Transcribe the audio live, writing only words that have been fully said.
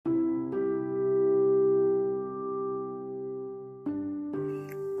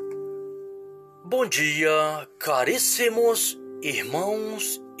Bom dia, caríssimos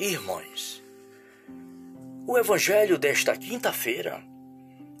irmãos e irmãs. O Evangelho desta quinta-feira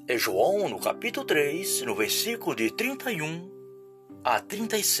é João, no capítulo 3, no versículo de 31 a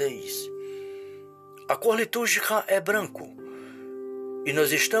 36. A cor litúrgica é branco e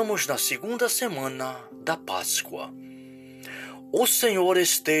nós estamos na segunda semana da Páscoa. O Senhor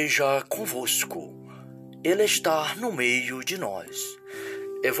esteja convosco, Ele está no meio de nós.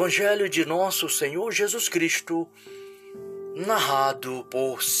 Evangelho de nosso Senhor Jesus Cristo, narrado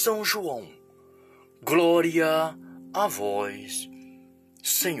por São João. Glória a vós,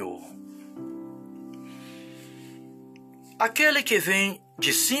 Senhor. Aquele que vem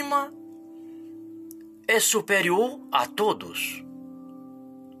de cima é superior a todos.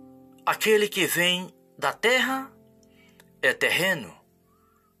 Aquele que vem da terra é terreno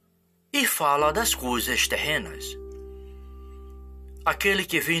e fala das coisas terrenas. Aquele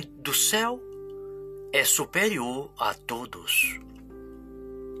que vem do céu é superior a todos.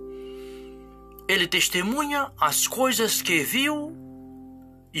 Ele testemunha as coisas que viu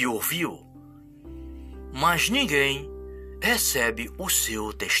e ouviu, mas ninguém recebe o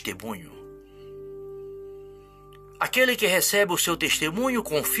seu testemunho. Aquele que recebe o seu testemunho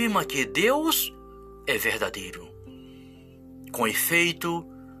confirma que Deus é verdadeiro. Com efeito,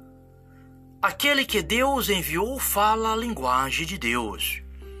 aquele que Deus enviou fala a linguagem de Deus,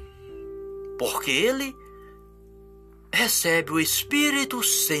 porque ele recebe o Espírito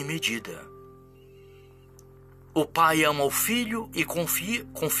sem medida. O Pai ama o Filho e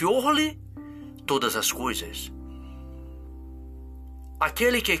confiou-lhe todas as coisas.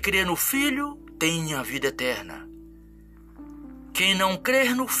 Aquele que crê no Filho tem a vida eterna. Quem não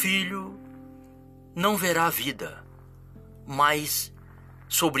crer no Filho não verá a vida, mas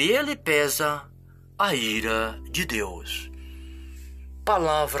sobre ele pesa a ira de Deus.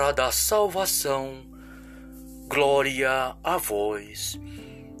 Palavra da salvação, glória a vós,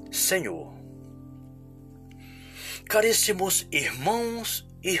 Senhor. Caríssimos irmãos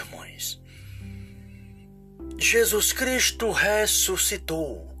e irmãs, Jesus Cristo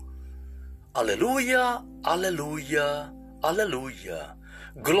ressuscitou. Aleluia, aleluia, aleluia.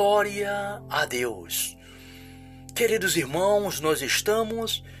 Glória a Deus. Queridos irmãos, nós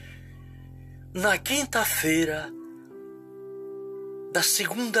estamos na quinta-feira da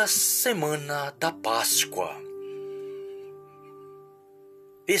segunda semana da Páscoa.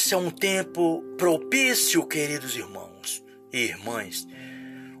 Esse é um tempo propício, queridos irmãos e irmãs,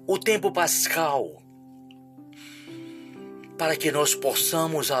 o tempo pascal, para que nós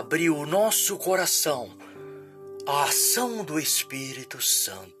possamos abrir o nosso coração à ação do Espírito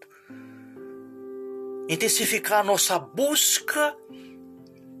Santo. Intensificar nossa busca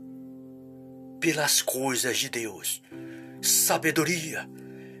pelas coisas de Deus, sabedoria,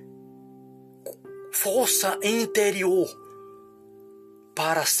 força interior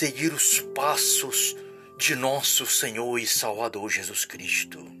para seguir os passos de nosso Senhor e Salvador Jesus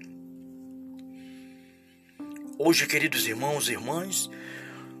Cristo. Hoje, queridos irmãos e irmãs,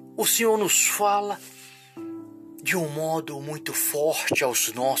 o Senhor nos fala de um modo muito forte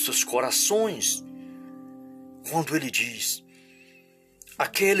aos nossos corações, quando ele diz: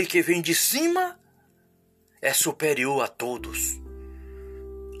 aquele que vem de cima é superior a todos.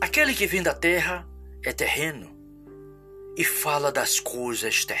 Aquele que vem da terra é terreno e fala das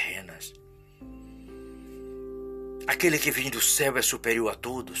coisas terrenas. Aquele que vem do céu é superior a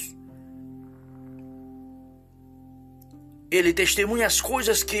todos. Ele testemunha as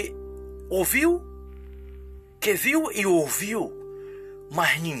coisas que viu e ouviu,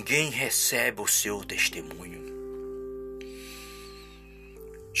 mas ninguém recebe o seu testemunho.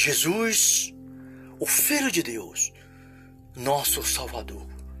 Jesus, o Filho de Deus, nosso Salvador,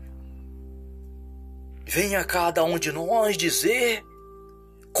 vem a cada um de nós dizer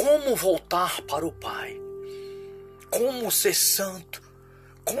como voltar para o Pai, como ser santo,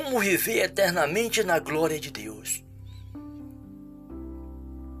 como viver eternamente na glória de Deus,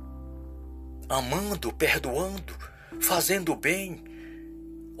 amando, perdoando, fazendo bem,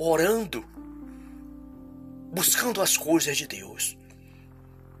 orando, buscando as coisas de Deus.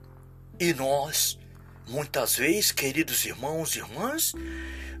 E nós, muitas vezes, queridos irmãos e irmãs,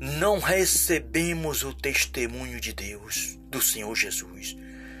 não recebemos o testemunho de Deus, do Senhor Jesus,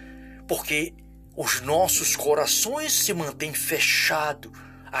 porque os nossos corações se mantêm fechados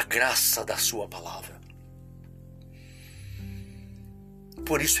à graça da sua palavra.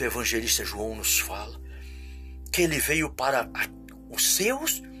 Por isso o evangelista João nos fala que ele veio para os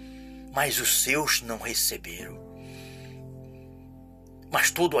seus, mas os seus não receberam. Mas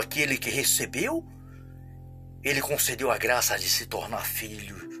todo aquele que recebeu, ele concedeu a graça de se tornar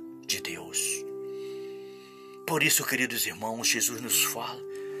filho de Deus. Por isso, queridos irmãos, Jesus nos fala,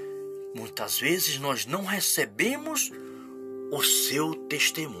 muitas vezes nós não recebemos o seu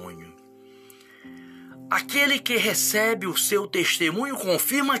testemunho. Aquele que recebe o seu testemunho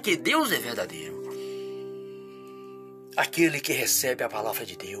confirma que Deus é verdadeiro. Aquele que recebe a palavra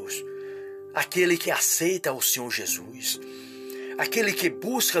de Deus, aquele que aceita o Senhor Jesus, aquele que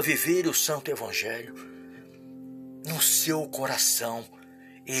busca viver o Santo Evangelho, no seu coração,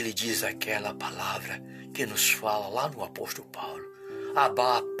 ele diz aquela palavra que nos fala lá no apóstolo Paulo: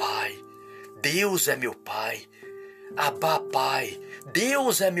 Abá, Pai, Deus é meu Pai. Abá, Pai,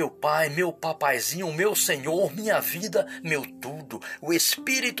 Deus é meu Pai, meu papaizinho, meu Senhor, minha vida, meu tudo. O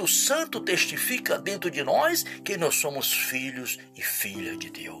Espírito Santo testifica dentro de nós que nós somos filhos e filhas de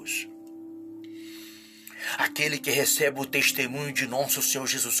Deus. Aquele que recebe o testemunho de nosso Senhor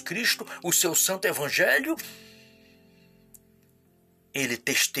Jesus Cristo, o seu Santo Evangelho, ele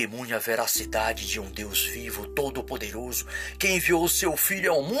testemunha a veracidade de um Deus vivo, todo-poderoso, que enviou o seu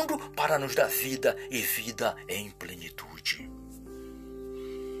Filho ao mundo para nos dar vida e vida em plenitude.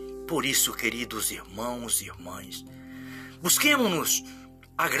 Por isso, queridos irmãos e irmãs, busquemos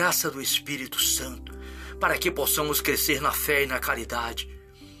a graça do Espírito Santo para que possamos crescer na fé e na caridade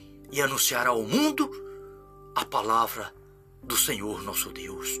e anunciar ao mundo a palavra do Senhor nosso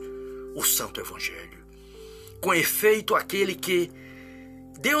Deus, o Santo Evangelho. Com efeito, aquele que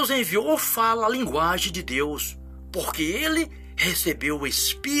Deus enviou fala a linguagem de Deus, porque ele recebeu o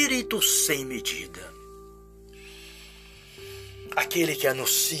Espírito sem medida. Aquele que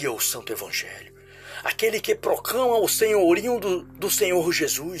anuncia o Santo Evangelho, aquele que proclama o senhorinho do Senhor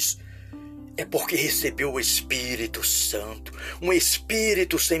Jesus, é porque recebeu o Espírito Santo, um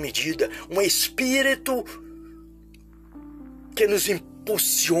Espírito sem medida, um Espírito que nos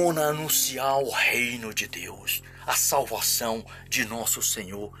impulsiona a anunciar o reino de Deus, a salvação de nosso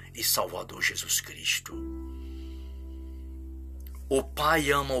Senhor e Salvador Jesus Cristo. O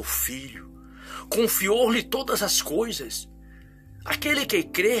Pai ama o Filho, confiou-lhe todas as coisas. Aquele que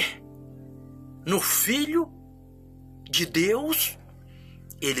crê no Filho de Deus,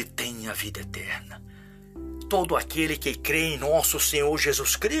 ele tem a vida eterna. Todo aquele que crê em nosso Senhor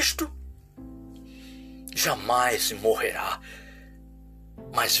Jesus Cristo jamais morrerá,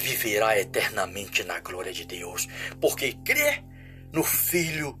 mas viverá eternamente na glória de Deus, porque crê no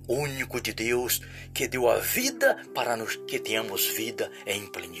Filho único de Deus, que deu a vida para que tenhamos vida em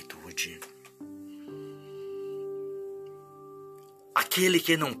plenitude. Aquele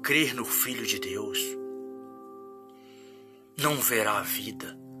que não crer no Filho de Deus não verá a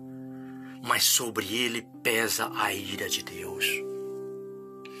vida, mas sobre ele pesa a ira de Deus.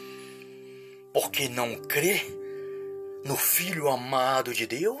 Porque não crê no Filho amado de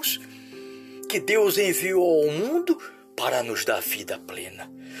Deus, que Deus enviou ao mundo para nos dar vida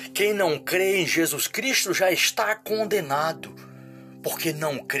plena. Quem não crê em Jesus Cristo já está condenado, porque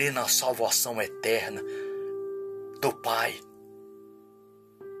não crê na salvação eterna do Pai,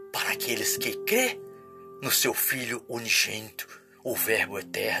 para aqueles que crê no seu Filho unigênito, o Verbo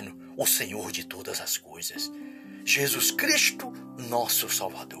eterno, o Senhor de todas as coisas, Jesus Cristo, nosso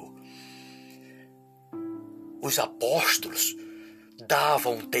Salvador. Os apóstolos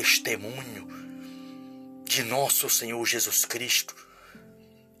davam testemunho de nosso Senhor Jesus Cristo,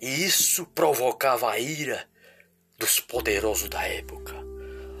 e isso provocava a ira dos poderosos da época.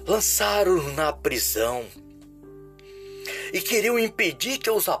 Lançaram-no na prisão e queriam impedir que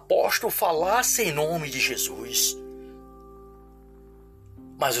os apóstolos falassem em nome de Jesus.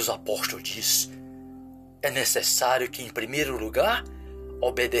 Mas os apóstolos disseram: é necessário que, em primeiro lugar,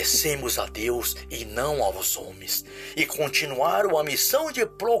 obedecemos a Deus e não aos homens, e continuaram a missão de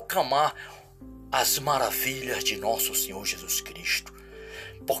proclamar as maravilhas de nosso Senhor Jesus Cristo,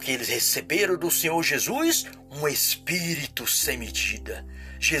 porque eles receberam do Senhor Jesus um Espírito sem medida.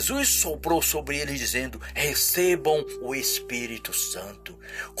 Jesus soprou sobre eles dizendo: recebam o Espírito Santo.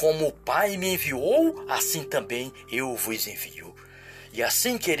 Como o Pai me enviou, assim também eu vos envio. E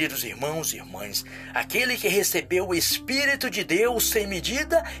assim, queridos irmãos e irmãs, aquele que recebeu o Espírito de Deus sem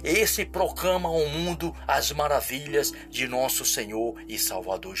medida, esse proclama ao mundo as maravilhas de nosso Senhor e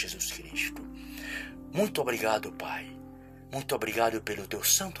Salvador Jesus Cristo. Muito obrigado, Pai. Muito obrigado pelo teu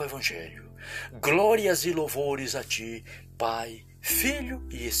santo Evangelho. Glórias e louvores a ti, Pai, Filho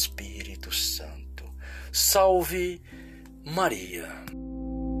e Espírito Santo. Salve Maria.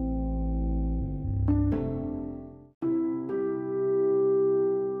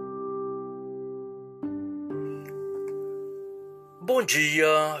 Bom dia,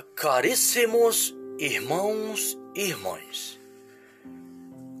 caríssimos irmãos e irmãs.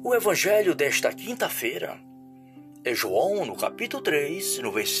 O Evangelho desta quinta-feira é João, no capítulo 3,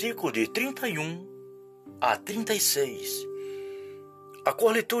 no versículo de 31 a 36. A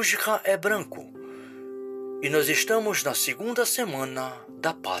cor litúrgica é branco e nós estamos na segunda semana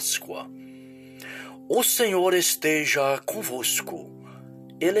da Páscoa. O Senhor esteja convosco,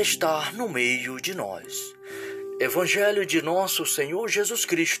 Ele está no meio de nós. Evangelho de nosso Senhor Jesus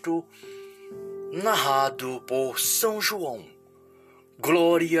Cristo, narrado por São João.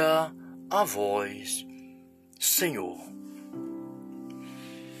 Glória a vós, Senhor.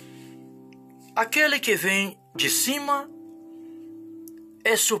 Aquele que vem de cima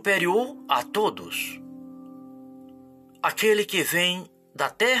é superior a todos. Aquele que vem da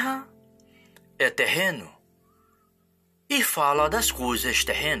terra é terreno e fala das coisas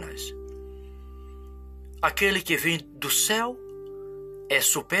terrenas. Aquele que vem do céu é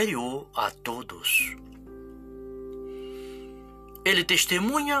superior a todos. Ele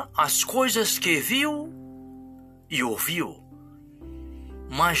testemunha as coisas que viu e ouviu,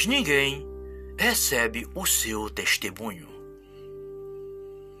 mas ninguém recebe o seu testemunho.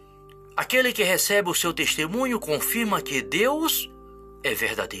 Aquele que recebe o seu testemunho confirma que Deus é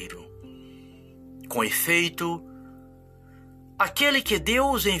verdadeiro. Com efeito, aquele que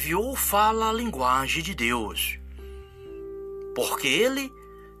Deus enviou fala a linguagem de Deus, porque ele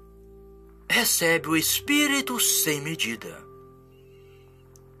recebe o Espírito sem medida.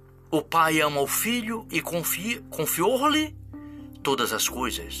 O Pai ama o Filho e confiou-lhe todas as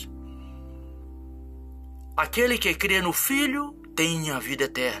coisas. Aquele que crê no Filho tem a vida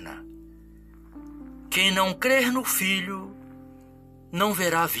eterna. Quem não crer no Filho não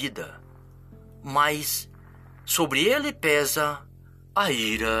verá a vida, mas sobre ele pesa a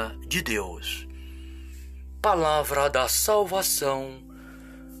ira de Deus. Palavra da salvação,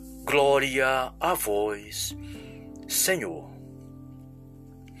 glória a vós, Senhor.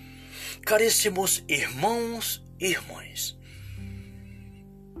 Caríssimos irmãos e irmãs,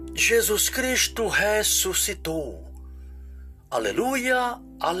 Jesus Cristo ressuscitou. Aleluia,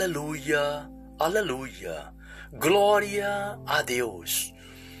 aleluia, aleluia. Glória a Deus.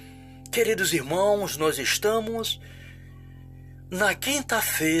 Queridos irmãos, nós estamos na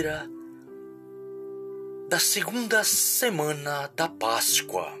quinta-feira da segunda semana da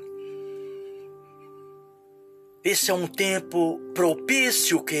Páscoa. Esse é um tempo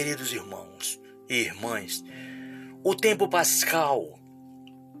propício, queridos irmãos e irmãs, o tempo pascal,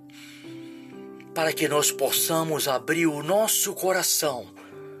 para que nós possamos abrir o nosso coração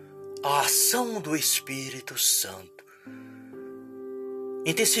à ação do Espírito Santo,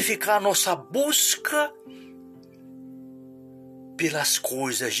 intensificar nossa busca pelas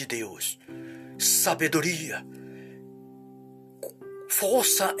coisas de Deus, sabedoria,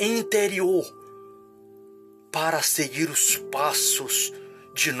 força interior para seguir os passos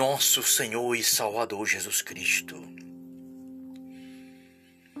de nosso Senhor e Salvador Jesus Cristo.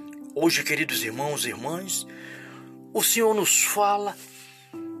 Hoje, queridos irmãos e irmãs, o Senhor nos fala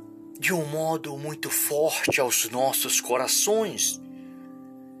de um modo muito forte aos nossos corações,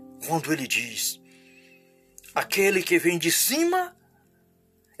 quando Ele diz: aquele que vem de cima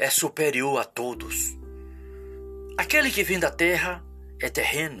é superior a todos. Aquele que vem da terra é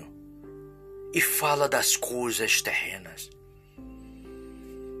terreno e fala das coisas terrenas.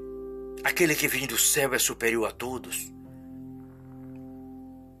 Aquele que vem do céu é superior a todos.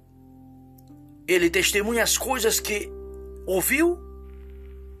 Ele testemunha as coisas que viu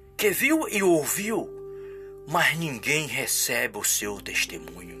e ouviu, mas ninguém recebe o seu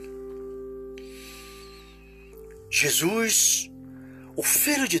testemunho. Jesus, o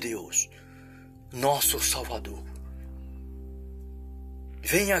Filho de Deus, nosso Salvador,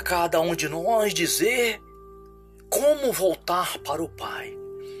 venha a cada um de nós dizer como voltar para o Pai,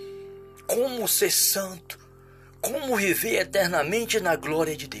 como ser santo, como viver eternamente na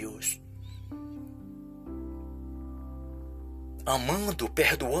glória de Deus. Amando,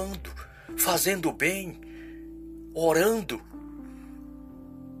 perdoando, fazendo o bem, orando,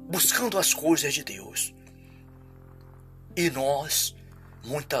 buscando as coisas de Deus. E nós,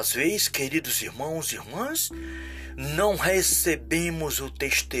 muitas vezes, queridos irmãos e irmãs, não recebemos o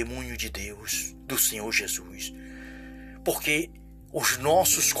testemunho de Deus, do Senhor Jesus, porque os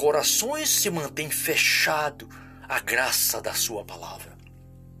nossos corações se mantêm fechados à graça da sua palavra.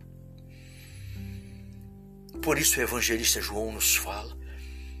 Por isso o evangelista João nos fala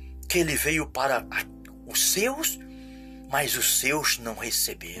que ele veio para os seus, mas os seus não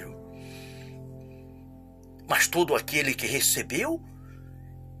receberam. Mas todo aquele que recebeu,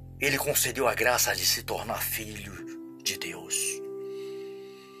 ele concedeu a graça de se tornar filho de Deus.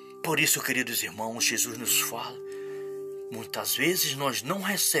 Por isso, queridos irmãos, Jesus nos fala, muitas vezes nós não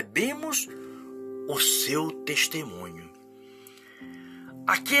recebemos o seu testemunho.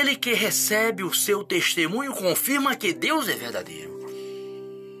 Aquele que recebe o seu testemunho confirma que Deus é verdadeiro.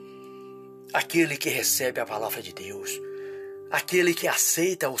 Aquele que recebe a palavra de Deus, aquele que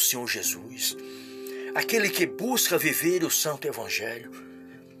aceita o Senhor Jesus, aquele que busca viver o Santo Evangelho,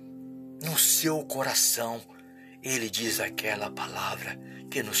 no seu coração ele diz aquela palavra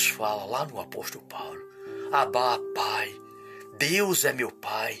que nos fala lá no apóstolo Paulo: Abá, Pai, Deus é meu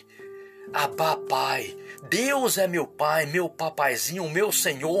Pai. Abá, Pai, Deus é meu Pai, meu papaizinho, meu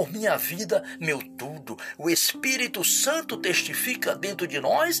Senhor, minha vida, meu tudo. O Espírito Santo testifica dentro de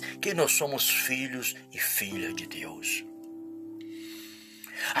nós que nós somos filhos e filhas de Deus.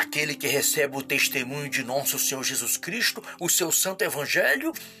 Aquele que recebe o testemunho de nosso Senhor Jesus Cristo, o seu Santo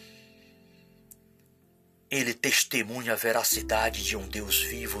Evangelho, ele testemunha a veracidade de um Deus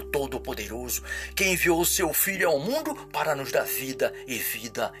vivo, todo-poderoso, que enviou o seu Filho ao mundo para nos dar vida e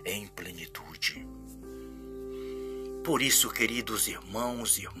vida em plenitude. Por isso, queridos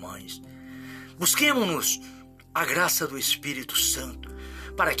irmãos e irmãs, busquemos a graça do Espírito Santo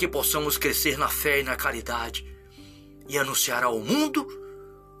para que possamos crescer na fé e na caridade e anunciar ao mundo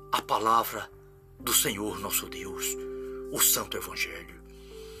a palavra do Senhor nosso Deus, o Santo Evangelho.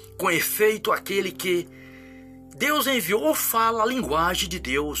 Com efeito, aquele que Deus enviou fala a linguagem de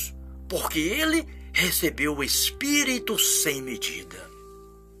Deus, porque ele recebeu o Espírito sem medida.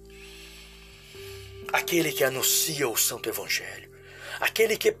 Aquele que anuncia o Santo Evangelho,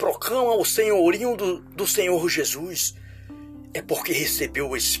 aquele que proclama o senhorinho do Senhor Jesus, é porque recebeu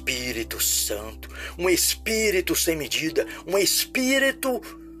o Espírito Santo, um Espírito sem medida, um Espírito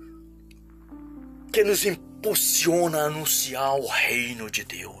que nos impulsiona a anunciar o reino de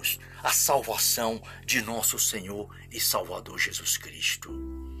Deus, a salvação de nosso Senhor e Salvador Jesus Cristo.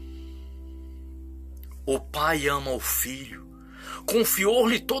 O Pai ama o Filho,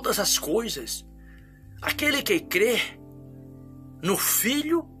 confiou-lhe todas as coisas. Aquele que crê no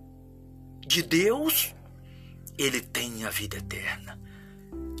Filho de Deus, ele tem a vida eterna.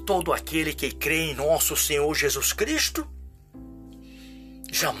 Todo aquele que crê em nosso Senhor Jesus Cristo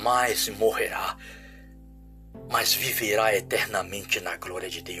jamais morrerá, mas viverá eternamente na glória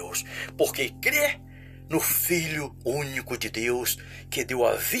de Deus, porque crê no Filho único de Deus, que deu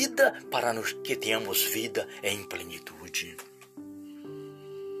a vida para que tenhamos vida em plenitude.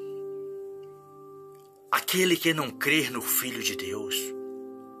 Aquele que não crer no Filho de Deus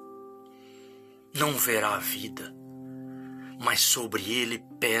não verá a vida, mas sobre ele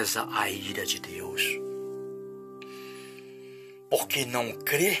pesa a ira de Deus. Porque não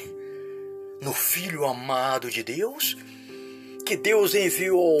crê no Filho amado de Deus, que Deus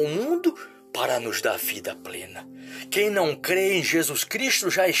enviou ao mundo para nos dar vida plena. Quem não crê em Jesus Cristo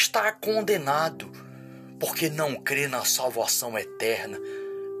já está condenado, porque não crê na salvação eterna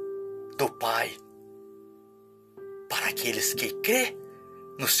do Pai, para aqueles que crê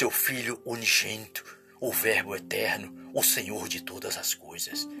no seu Filho unigênito, o Verbo eterno, o Senhor de todas as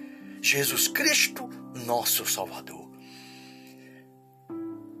coisas, Jesus Cristo, nosso Salvador.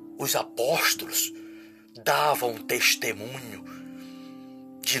 Os apóstolos davam testemunho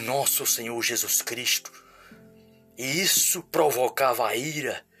de nosso Senhor Jesus Cristo, e isso provocava a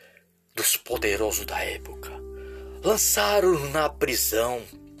ira dos poderosos da época. Lançaram-no na prisão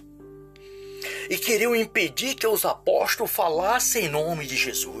e queriam impedir que os apóstolos falassem em nome de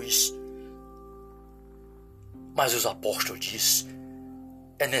Jesus. Mas os apóstolos disseram: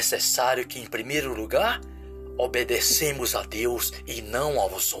 é necessário que, em primeiro lugar, obedecemos a Deus e não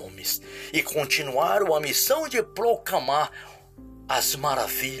aos homens, e continuaram a missão de proclamar as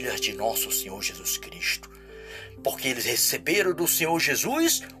maravilhas de nosso Senhor Jesus Cristo, porque eles receberam do Senhor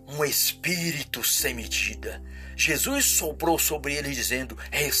Jesus um Espírito sem medida. Jesus soprou sobre eles dizendo: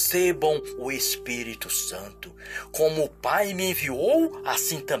 recebam o Espírito Santo. Como o Pai me enviou,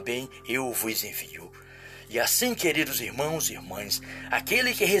 assim também eu vos envio. E assim, queridos irmãos e irmãs,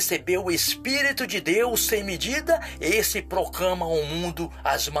 aquele que recebeu o Espírito de Deus sem medida, esse proclama ao mundo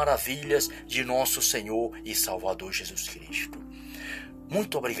as maravilhas de nosso Senhor e Salvador Jesus Cristo.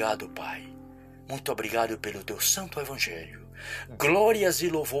 Muito obrigado, Pai. Muito obrigado pelo teu santo Evangelho. Glórias e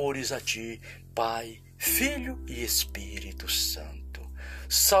louvores a ti, Pai, Filho e Espírito Santo.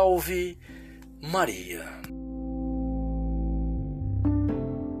 Salve Maria.